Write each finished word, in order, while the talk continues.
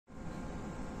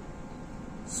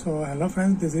So hello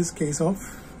friends, this is case of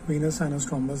venous sinus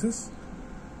thrombosis.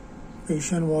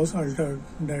 Patient was altered,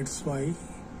 that's why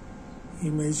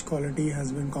image quality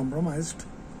has been compromised.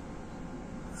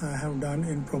 I have done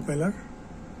in propeller.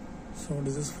 So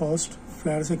this is first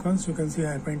flare sequence. You can see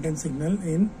hypertension signal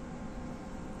in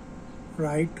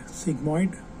right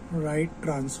sigmoid, right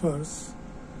transverse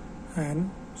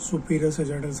and superior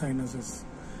sagittal sinuses.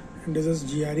 And this is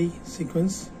GRE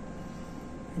sequence.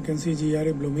 You can see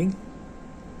GRE blooming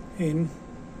in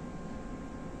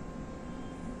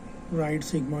right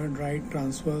sigmoid, right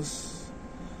transverse,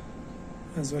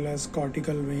 as well as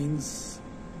cortical veins.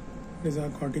 These are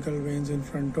cortical veins in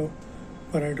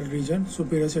frontoparietal region,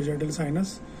 superior sagittal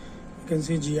sinus. You can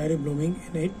see GRE blooming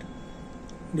in it.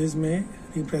 This may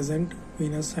represent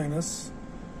venous sinus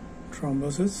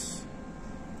thrombosis.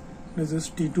 This is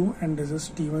T2 and this is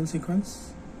T1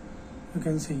 sequence. You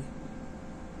can see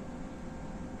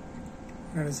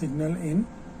there is signal in.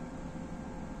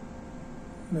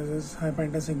 This is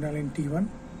hypertension signal in T1.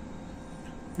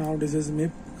 Now this is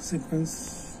MIP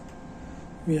sequence.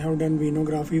 We have done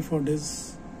venography for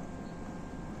this.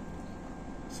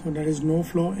 So there is no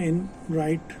flow in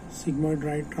right sigmoid,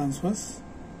 right transverse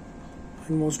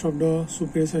and most of the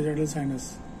superior sagittal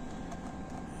sinus.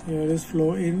 Here is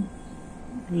flow in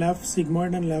left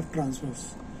sigmoid and left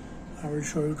transverse. I will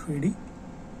show you 3D.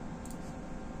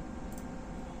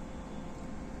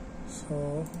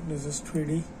 So this is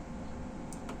 3D.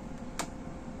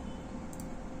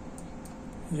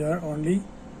 Here only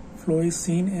flow is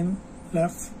seen in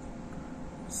left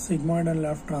sigmoid and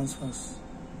left transverse.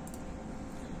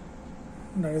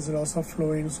 There is loss of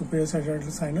flow in superior sagittal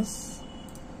sinus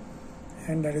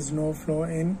and there is no flow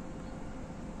in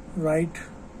right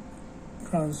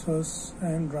transverse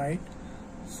and right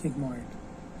sigmoid.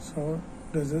 So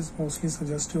this is mostly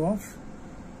suggestive of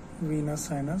venous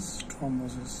sinus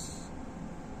thrombosis.